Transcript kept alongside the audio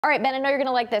All right, Ben, I know you're going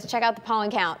to like this. Check out the pollen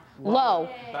count. Low.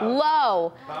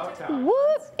 Low.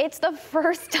 Whoop. It's the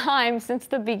first time since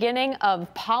the beginning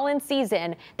of pollen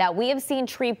season that we have seen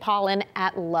tree pollen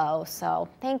at low. So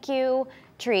thank you,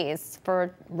 trees,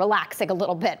 for relaxing a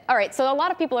little bit. All right, so a lot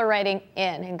of people are writing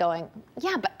in and going,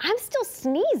 yeah, but I'm still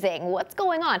sneezing. What's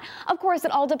going on? Of course,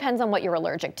 it all depends on what you're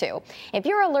allergic to. If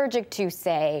you're allergic to,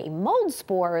 say, mold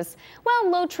spores, well,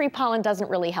 low tree pollen doesn't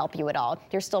really help you at all.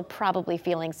 You're still probably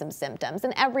feeling some symptoms,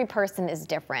 and every person is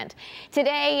different.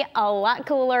 Today, a lot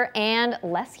cooler and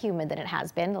less humid than it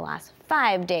has been the last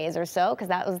 5 days or so, because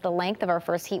that was the length of our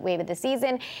first heat wave of the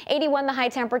season. 81 the high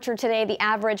temperature today, the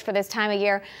average for this time of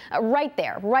year, right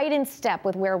there, right in step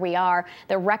with where we are.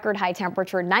 The record high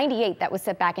temperature, 98, that was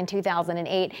set back in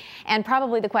 2008. And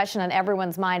probably the question on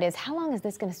everyone's mind is, how long is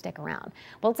this going to stick around?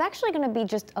 Well, it's actually going to be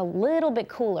just a little bit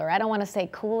cooler. I don't want to say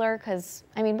cooler because,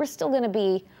 I mean, we're still going to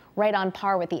be right on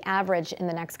par with the average in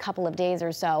the next couple of days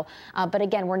or so. But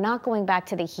again, we're not going back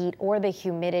to the heat or the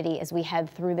humidity as we head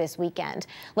through this weekend.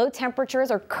 Low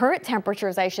temperatures, or current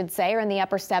temperatures, I should say, are in the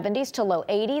upper 70s to low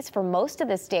 80s for most of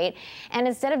the state. And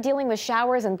instead of dealing with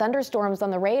showers and thunderstorms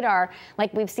on the radar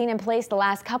like we've seen in place the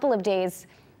last couple of days,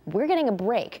 we're getting a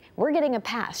break. We're getting a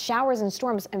pass. Showers and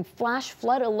storms and flash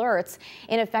flood alerts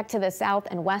in effect to the south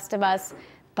and west of us,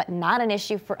 but not an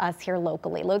issue for us here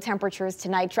locally. Low temperatures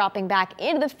tonight dropping back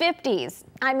into the 50s.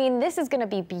 I mean, this is going to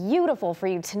be beautiful for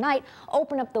you tonight.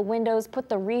 Open up the windows, put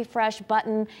the refresh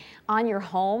button on your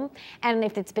home. And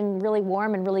if it's been really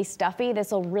warm and really stuffy,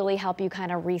 this will really help you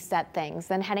kind of reset things.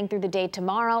 Then heading through the day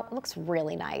tomorrow, it looks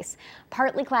really nice.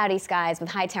 Partly cloudy skies with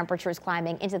high temperatures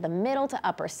climbing into the middle to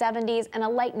upper 70s and a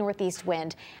light northeast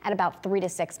wind at about 3 to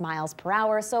 6 miles per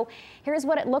hour. So here's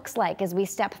what it looks like as we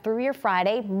step through your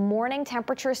Friday. Morning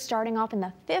temperatures starting off in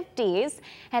the 50s.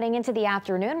 Heading into the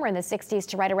afternoon, we're in the 60s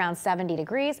to right around 70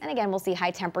 degrees. And again, we'll see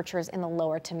high temperatures in the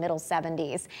lower to middle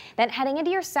 70s. Then heading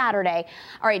into your Saturday.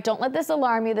 All right, don't let this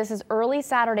alarm you. This is early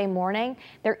Saturday morning.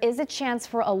 There is a chance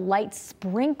for a light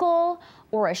sprinkle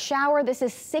or a shower. This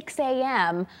is 6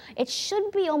 a.m. It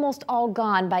should be almost all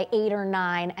gone by 8 or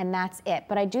 9, and that's it.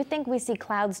 But I do think we see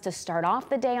clouds to start off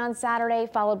the day on Saturday,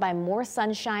 followed by more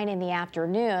sunshine in the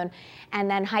afternoon,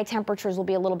 and then high temperatures will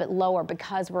be a little bit lower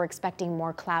because we're expecting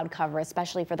more cloud cover,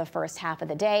 especially for the first half of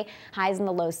the day. Highs in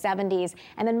the low 70s,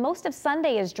 and then most of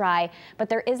Sunday is dry, but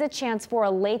there is a chance for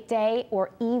a late day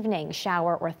or evening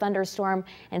shower or thunderstorm,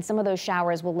 and some of those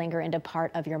showers will linger into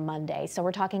part of your Monday. So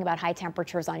we're talking about high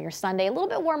temperatures on your Sunday, a little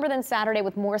bit warmer than Saturday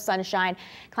with more sunshine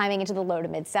climbing into the low to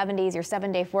mid 70s. Your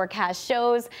 7-day forecast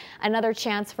shows another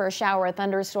chance for a shower or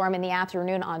thunderstorm in the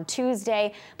afternoon on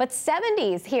Tuesday, but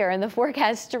 70s here in the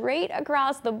forecast straight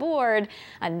across the board.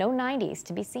 No 90s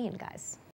to be seen, guys.